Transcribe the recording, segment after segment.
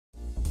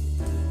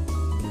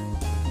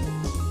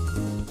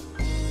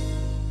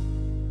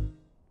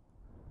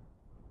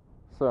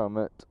So I'm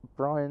at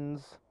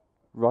Bryans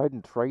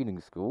Riding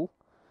Training School.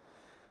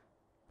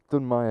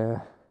 Done my,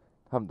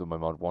 haven't done my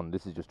Mod 1,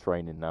 this is just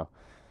training now.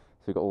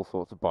 So we've got all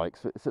sorts of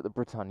bikes. It's at the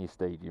Britannia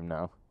Stadium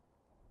now.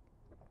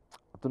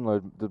 I've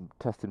done the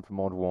testing for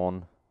Mod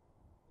 1,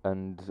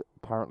 and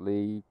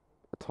apparently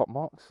top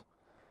marks.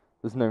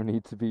 There's no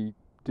need to do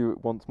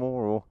it once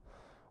more, or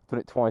I've done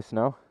it twice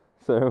now.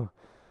 So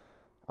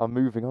I'm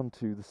moving on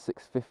to the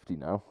 650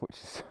 now, which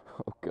is,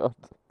 oh god,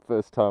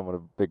 first time on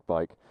a big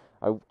bike.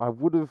 I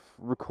would have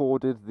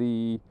recorded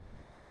the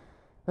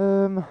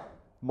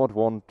Mod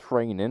 1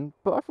 training,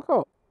 but I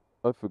forgot.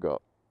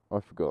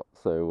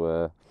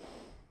 So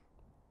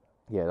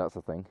yeah, that's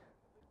the thing.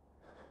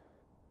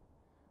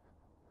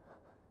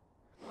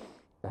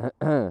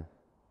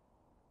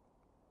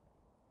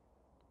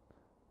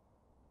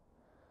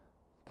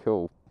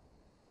 Cool.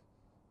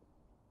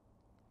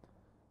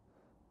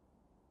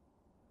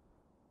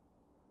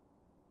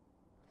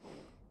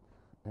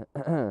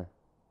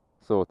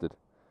 Sorted.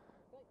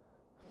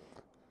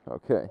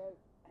 Okay.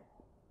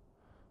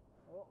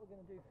 What we're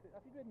going to do,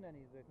 have you ridden any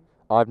of these?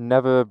 I've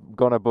never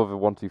gone above a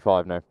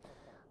 125 now.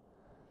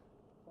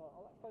 So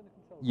I'll explain the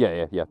controls.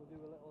 Yeah. We'll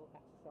do a little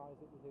exercise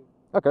that we'll do.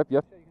 Okay, yeah.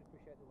 So you can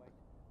appreciate the weight.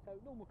 So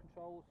normal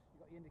controls,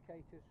 you've got your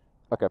indicators,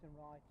 Okay. left and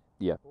right,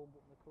 Yeah. home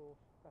button of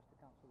course, press to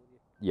cancel with you.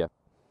 Yeah.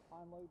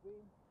 High and low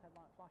beam,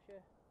 headlight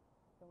flasher,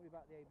 don't worry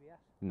about the ABS.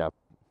 No.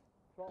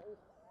 Throttle.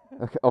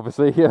 Okay,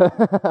 obviously, yeah.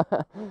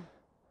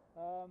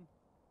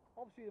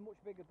 Obviously a much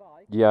bigger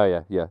bike.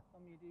 Yeah. You're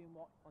doing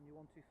what on your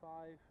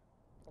 125,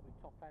 probably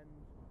top end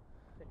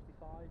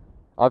 65.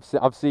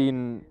 I've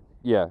seen,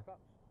 yeah.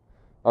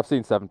 I've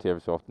seen 70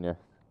 every so often, yeah.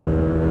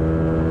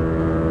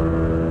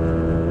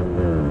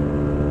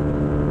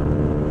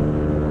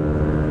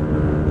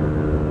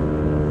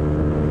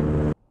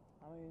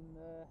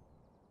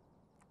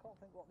 Can't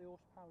think what the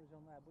horsepower is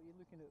on there, but you're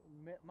looking at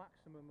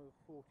maximum of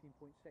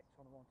 14.6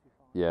 on a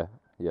 125. Yeah.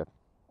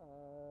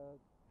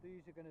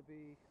 These are going to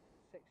be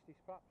 60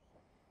 perhaps.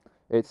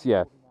 It's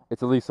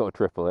at least sort of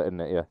triple it,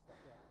 isn't it? Yeah.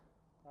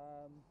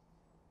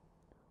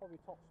 Probably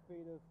top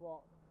speed of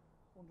what,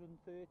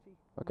 130.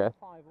 Okay.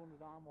 500.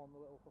 I'm on the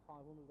little for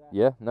 500 there.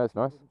 Yeah, no, it's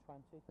nice.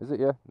 120. Is it?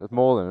 Yeah, that's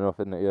more than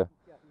enough, isn't it? Yeah.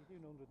 Yeah, you're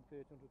doing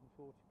 130,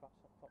 140 perhaps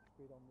top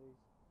speed on these.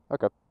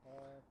 Okay.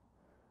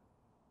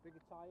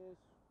 Bigger tyres.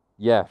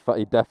 Yeah,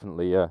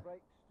 definitely. Yeah.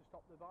 Brakes to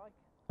stop the bike.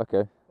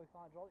 Okay. Both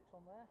hydraulics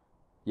on there.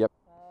 Yep.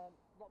 A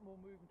lot more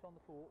movement on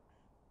the forks.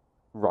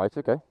 Right.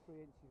 Okay. 3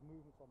 inches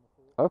movement on the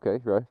forks. Okay.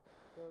 Right.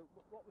 So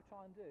what we're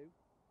trying to do,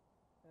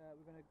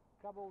 we're going to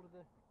grab hold of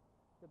the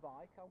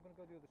bike. I'm going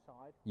to go the other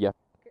side. Yep.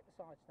 Kick the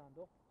side stand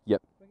up. Yep.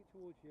 Bring it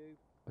towards you.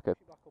 Okay.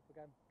 Push it back up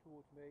again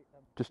towards me.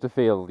 Just to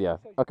feel, yeah.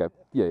 Okay.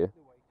 Yeah.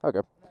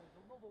 Okay. And then there's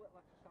another little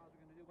exercise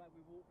we're going to do where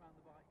we walk around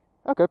the bike.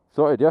 Okay.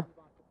 Sorted. Yeah.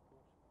 The bike up, of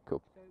course.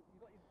 Cool. So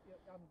you've got your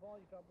handlebar,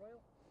 your grab rail.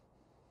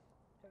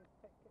 Kick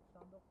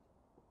stand up.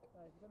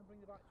 You're going to bring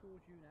the bike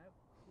towards you now.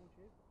 Towards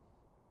you.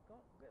 Go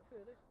on, a bit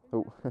further. Bring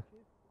it down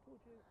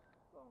towards you.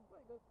 Go on,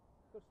 there you go.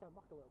 Go stand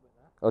back a little bit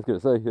there. I was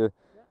going to say,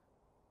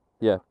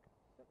 yeah.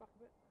 Step back a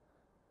bit.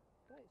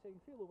 Okay, so you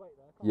can feel the weight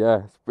there.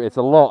 Yeah, it's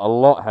a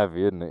lot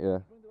heavy, isn't it?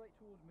 Yeah. Bring the weight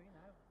towards me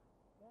now.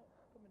 Right,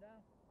 coming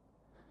down.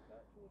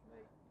 Towards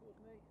me.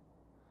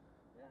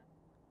 Yeah.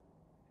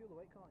 Feel the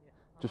weight, can't you?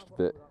 Just a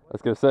bit. I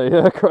was going to say,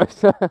 yeah,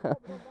 Christ. Pop it back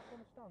on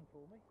the stand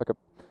for me. Okay.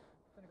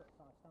 It's only got the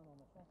side stand on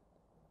this one.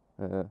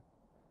 Yeah.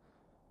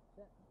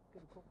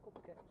 Give a couple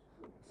of kicks.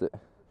 That's it.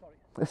 Sorry.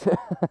 That's the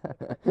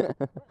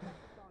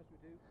exercise we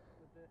do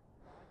with the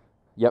bike.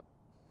 Yep.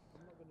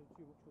 I'm not going to do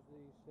too much with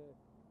these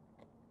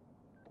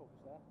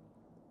covers there.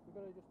 We're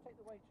going to just take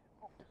the weight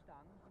off the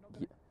stand. We're not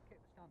going to kick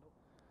the stand up,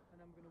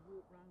 and then we're going to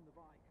walk round the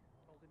bike,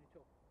 holding it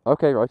up.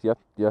 Okay, right. Yeah.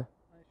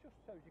 And it's just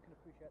so you can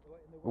appreciate the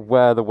weight and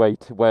the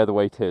weight. Where the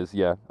weight is.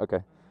 Yeah.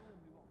 Okay. And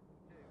normally what we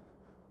do is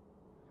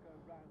go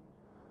round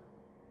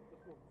the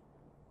front,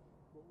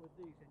 but with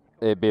these in you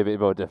can't. It'd be a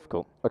bit more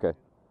difficult. Okay.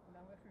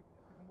 Now if we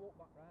can walk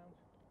back round,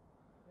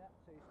 yeah,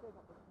 so you've still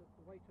got the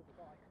weight of the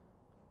bike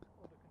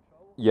under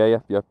control.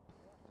 Yeah.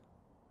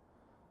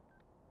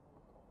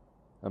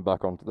 And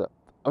back onto that.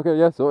 Okay,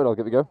 yeah, sorted. I'll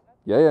give it a go.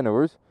 Yeah, no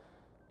worries.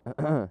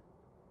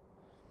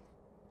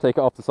 Take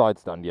it off the side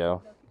stand, yeah. Now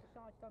keep the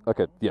side stand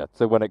Okay, down. yeah.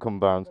 So when it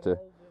comes down Hold to. the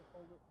bike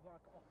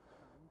off the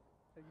stand,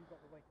 so you've got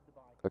the weight of the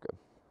bike. Okay.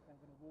 Then I'm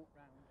going to walk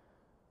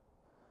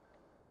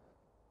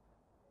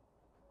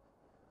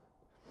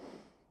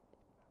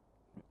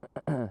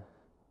round.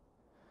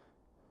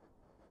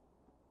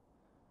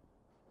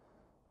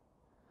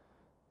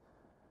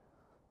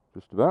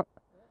 Just about.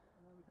 Yeah,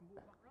 and then we can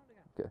walk back round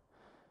again. Okay.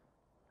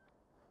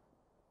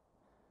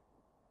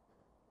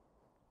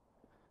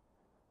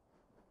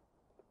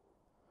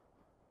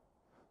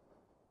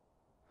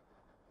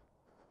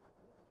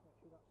 Make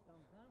sure that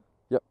stands now.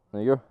 Yep.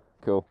 There you go.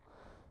 Cool.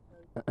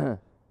 We might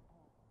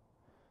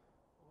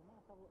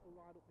have a little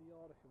ride up the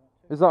yard if you want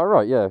to. Is that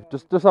alright? Yeah.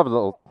 Just have a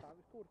little.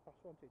 It's 1:15,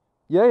 wasn't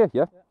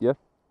it? Yeah.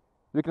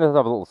 We can just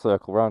have a little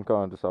circle round,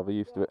 can't we? Just have a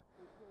used to it.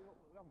 We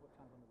haven't got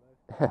time on the road.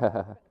 Get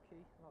the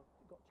key, and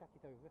I've got to check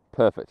it over.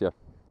 Perfect. Yeah.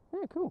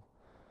 Yeah. Cool.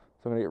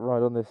 So I'm gonna get a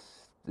ride on this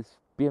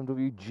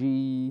BMW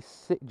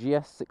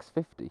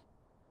GS650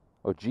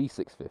 or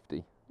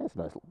G650. It's a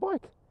nice little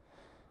bike.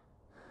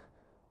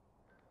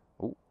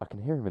 Oh, I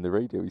can hear him in the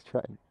radio. He's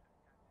chatting.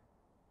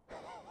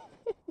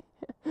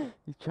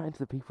 He's chatting to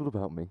the people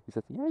about me. He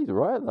said, "Yeah, he's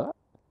alright at that."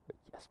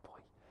 Yes, boy.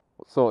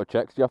 What sort of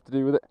checks do you have to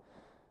do with it?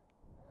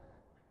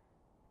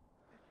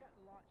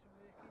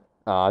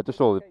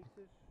 Just all the...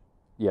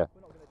 Yeah.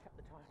 We're not going to check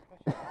the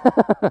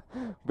tyre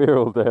pressure. Beer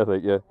all day, I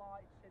think, yeah. Lights,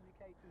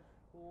 indicators,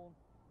 horn,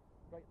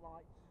 brake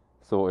lights.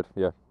 Sorted,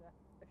 yeah.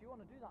 If you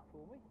want to do that for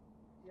me.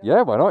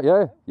 Yeah, why not?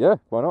 Yeah, yeah,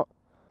 why not?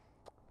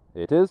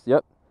 It is,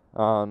 yep.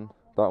 And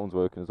that one's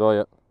working as well,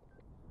 yep.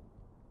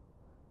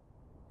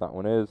 That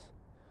one is.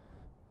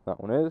 That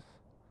one is.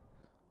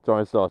 Try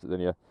and start it then,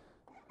 yeah.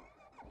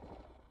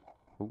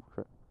 Oh,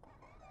 shit.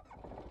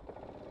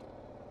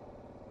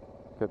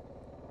 Okay.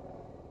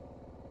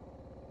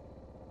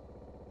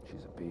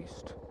 She's a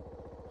beast. If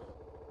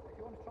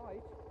you want to try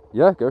it.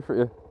 Yeah, go for it,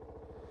 yeah. And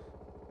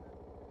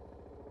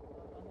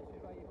this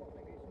is where you've got to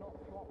think it's not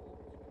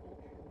throttle, it's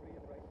clutch and rear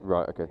brake.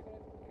 Right, okay. You've got to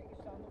kick your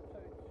stand up so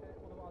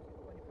it's, otherwise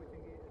when you're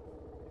putting it,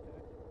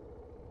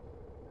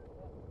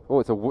 Oh,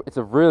 it's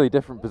a really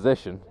different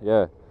position,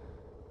 yeah. And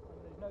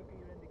there's no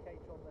gear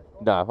indicator on this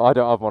one. No, I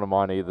don't have one of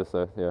mine either,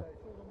 so yeah. So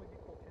it's all done with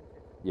your clutch, isn't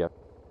it? Yeah. So a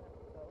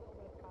little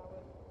bit of power. I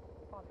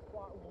find it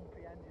quite a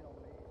lumpy engine on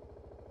these.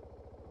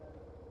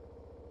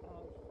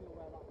 I'll just feel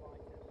where that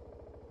light is.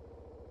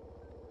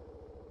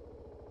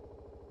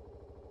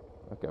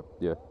 Okay,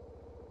 yeah. You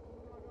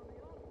want to ride around the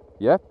yard?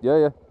 Yeah, yeah,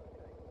 yeah. Okay.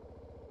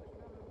 Just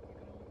remember, you're going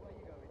to look where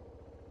you're going.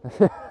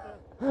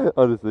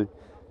 Honestly.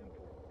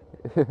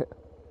 That's important.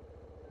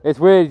 It's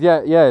weird,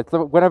 yeah, yeah. It's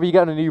whenever you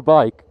get on a new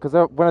bike, because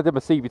when I did my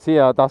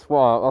CVT, that's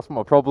what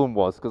my problem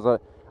was, because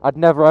I'd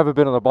never ever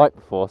been on a bike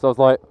before, so I was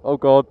like, oh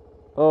god,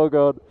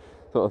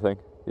 sort of thing.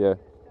 Yeah.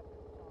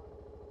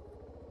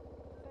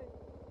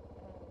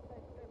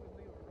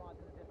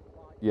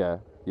 Yeah,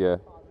 yeah.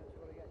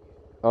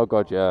 Oh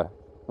god, yeah.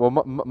 Well,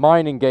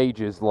 mine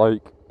engages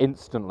like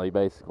instantly,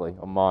 basically,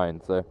 on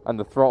mine. So, and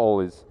the throttle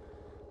is,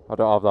 I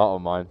don't have that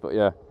on mine, but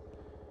yeah.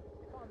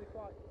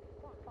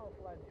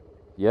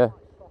 Yeah.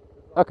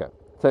 Okay,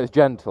 so it's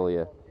gentle,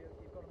 yeah.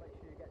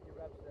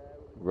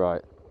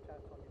 Right.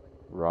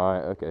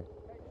 Right, okay.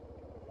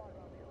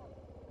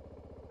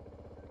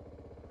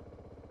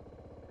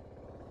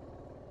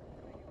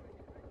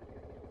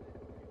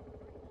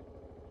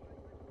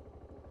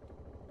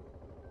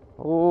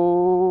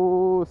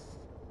 Oh.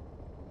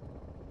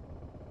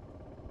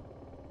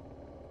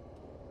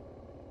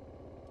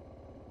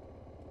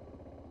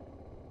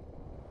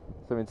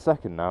 So I'm in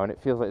second now, and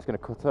it feels like it's going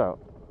to cut out.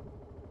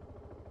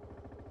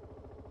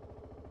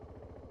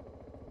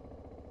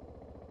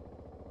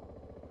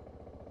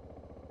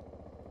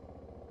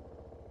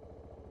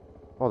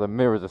 Oh, the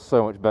mirrors are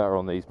so much better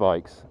on these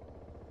bikes.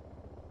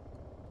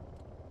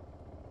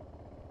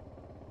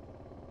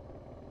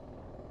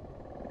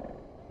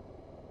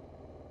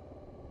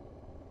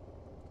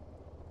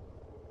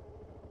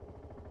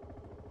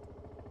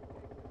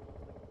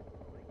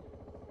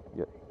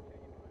 Yep.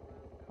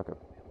 Okay.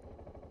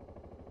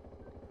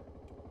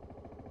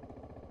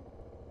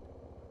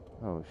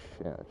 Oh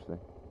shit, actually.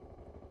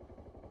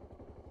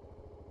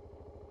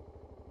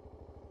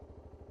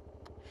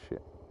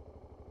 Shit.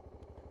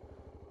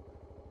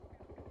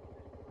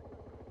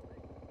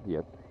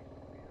 Yep.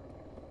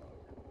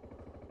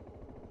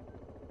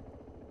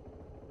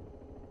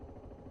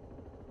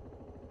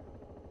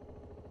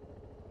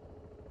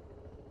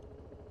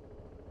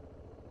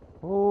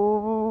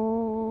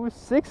 Oh,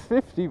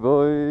 650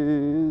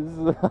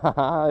 boys.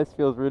 This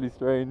feels really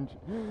strange.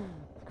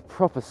 Like a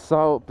proper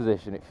sat-up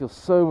position. It feels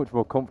so much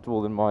more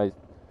comfortable than my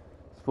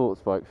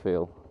sports bike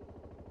feel.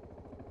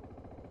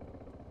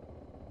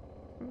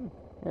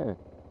 Yeah.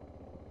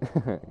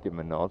 Give him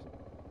a nod.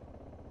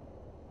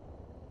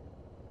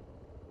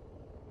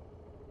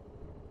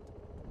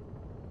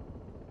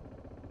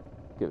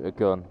 Give it a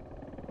gun.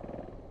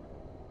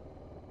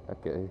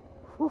 Okay.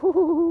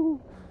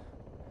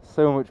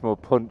 So much more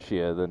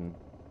punchier than...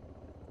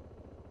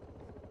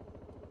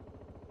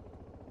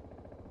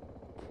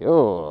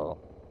 Cool.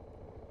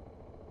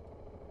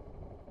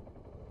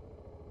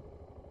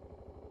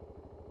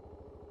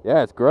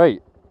 Yeah, it's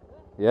great.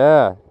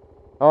 Yeah.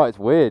 Oh, it's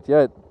weird.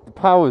 Yeah, the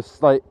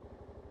power's like...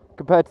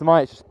 Compared to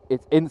mine,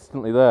 it's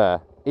instantly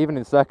there. Even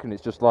in second,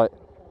 it's just like...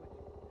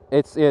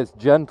 It's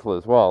gentle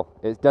as well.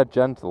 It's dead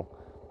gentle.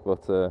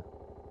 But,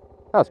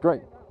 that's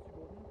great.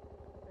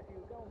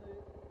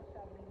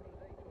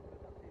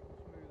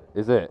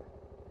 Is it?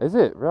 Is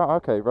it? Right,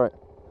 okay, right.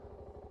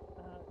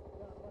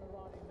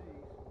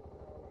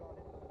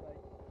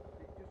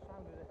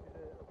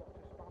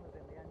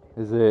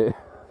 Is it?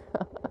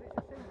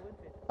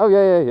 Oh,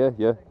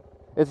 yeah.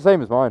 It's the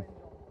same as mine.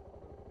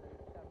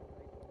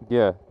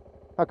 Yeah.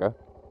 Okay.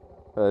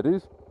 There it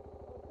is.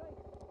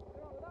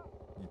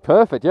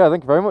 Perfect, yeah,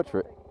 thank you very much for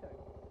it.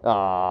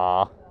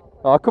 Ah.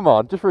 Oh, come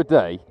on, just for a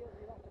day.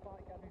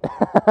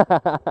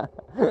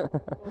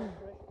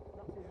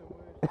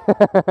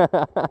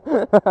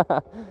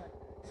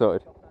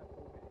 Sorted.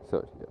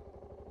 So, yeah.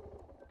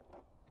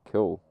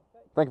 Cool.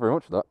 Thank you very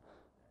much for that.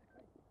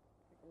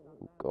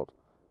 Oh, God.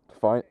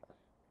 Fine.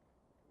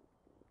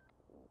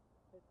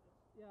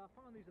 Yeah, I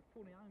find these are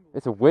funny angles.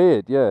 It's a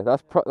weird, yeah.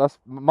 That's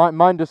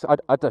mine. Just I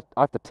have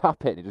to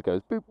tap it and it just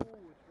goes boop.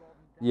 Forwards rather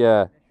than down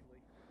Yeah.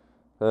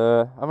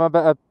 initially. Am I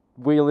better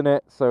wheeling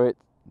it so it?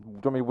 Do you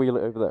want me to wheel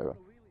it over there? Go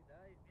wheel it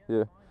there.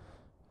 Yeah.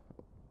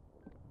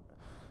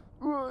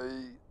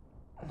 Fine.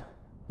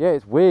 Yeah,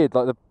 it's weird.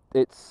 Like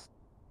it's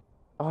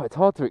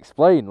hard to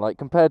explain. Like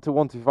compared to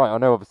 125, I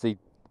know obviously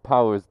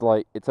power is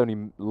like it's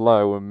only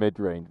low and mid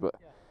range, but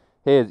Yeah.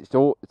 here it's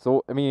all.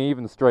 I mean,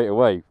 even straight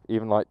away,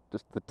 even like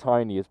just the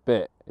tiniest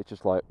bit, it's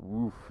just like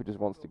woof. It just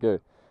wants to go.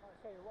 Like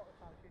I say, a lot of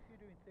times if you're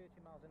doing 30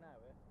 miles an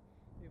hour,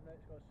 even though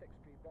it's got a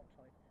 6-speed box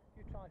on it, if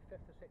you try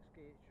 5th or 6th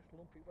gear, it's just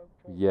lumpy, it won't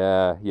fall.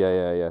 Yeah. It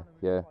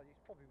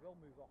probably will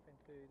move off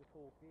into the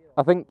 4th gear.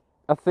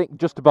 I think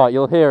just about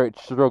you'll hear it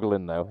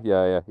struggling though.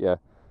 Yeah.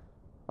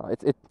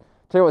 It.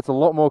 Tell you what, it's a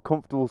lot more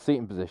comfortable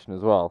seating position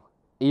as well.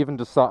 Even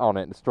just sat on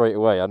it straight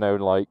away, I know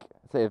like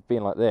say it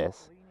being like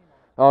this.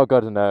 Oh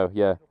God, no,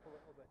 yeah.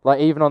 Like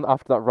even on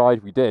after that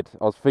ride we did,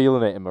 I was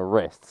feeling it in my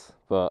wrists.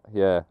 But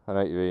yeah, I know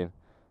what you mean.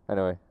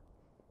 Anyway,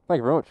 thank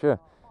you very much. Yeah.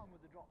 Fine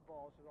with the drop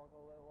bars, I got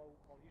a little,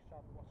 I used to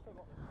have them, I still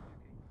got them in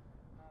Suzuki.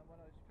 When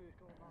I was first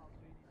going miles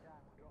leaning down,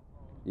 the drop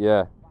bars,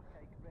 Yeah.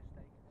 backache, wrist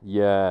ache.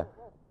 Yeah.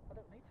 Well, I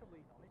don't need to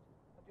lean on it,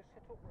 I just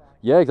sit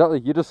upright. Yeah, exactly.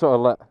 You just sort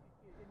of let. And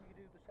you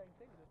do the same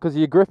thing. Because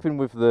you're gripping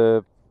with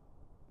the.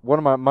 One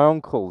of my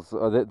uncles,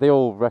 they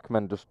all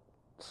recommend just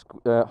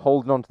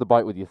holding onto the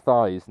bike with your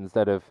thighs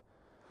instead of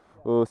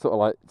sort of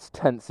like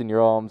tensing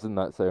your arms and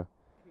that. So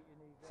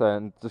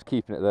and just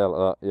keeping it there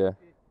like that. Yeah.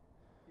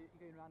 You're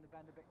going around the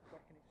bend a bit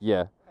quick and it's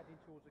Yeah. heading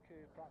towards the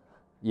curve, perhaps.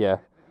 Yeah.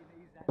 With your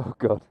knees down. Oh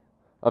God,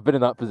 I've been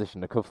in that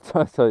position a couple of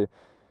times. I tell you.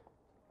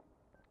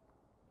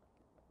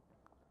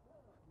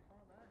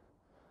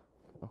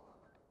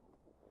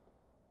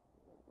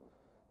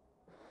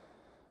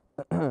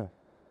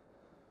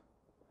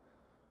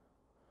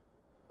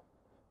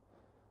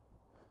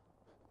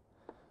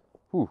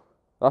 Whew,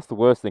 that's the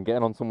worst thing,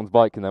 getting on someone's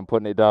bike and then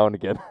putting it down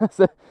again.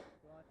 So,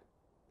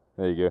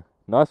 there you go.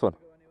 Nice one.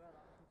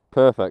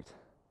 Perfect.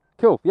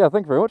 Cool. Yeah,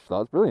 thank you very much for that.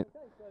 That's brilliant.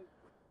 Okay, so if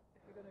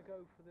you're going to go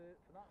for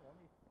that one,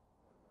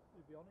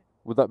 you'd be on it.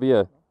 Would that be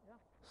a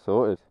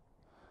sorted?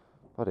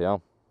 Bloody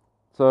hell.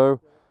 So,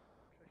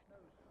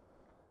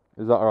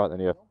 is that alright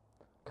then, yeah?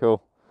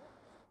 Cool.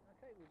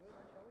 Okay, we'll do it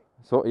then,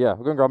 shall we? So, yeah,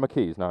 we're going to grab my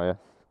keys now, yeah?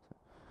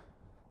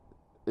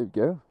 There we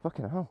go.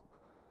 Fucking hell.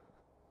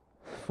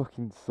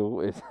 Fucking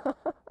sorted.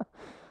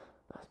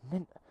 That's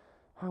mint.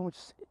 How much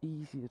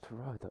easier to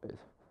ride that is.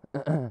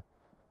 That's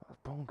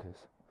bonkers.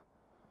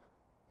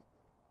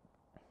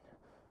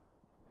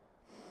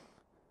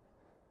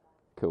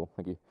 Cool,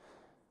 thank you.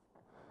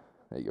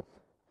 There you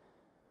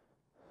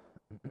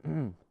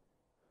go.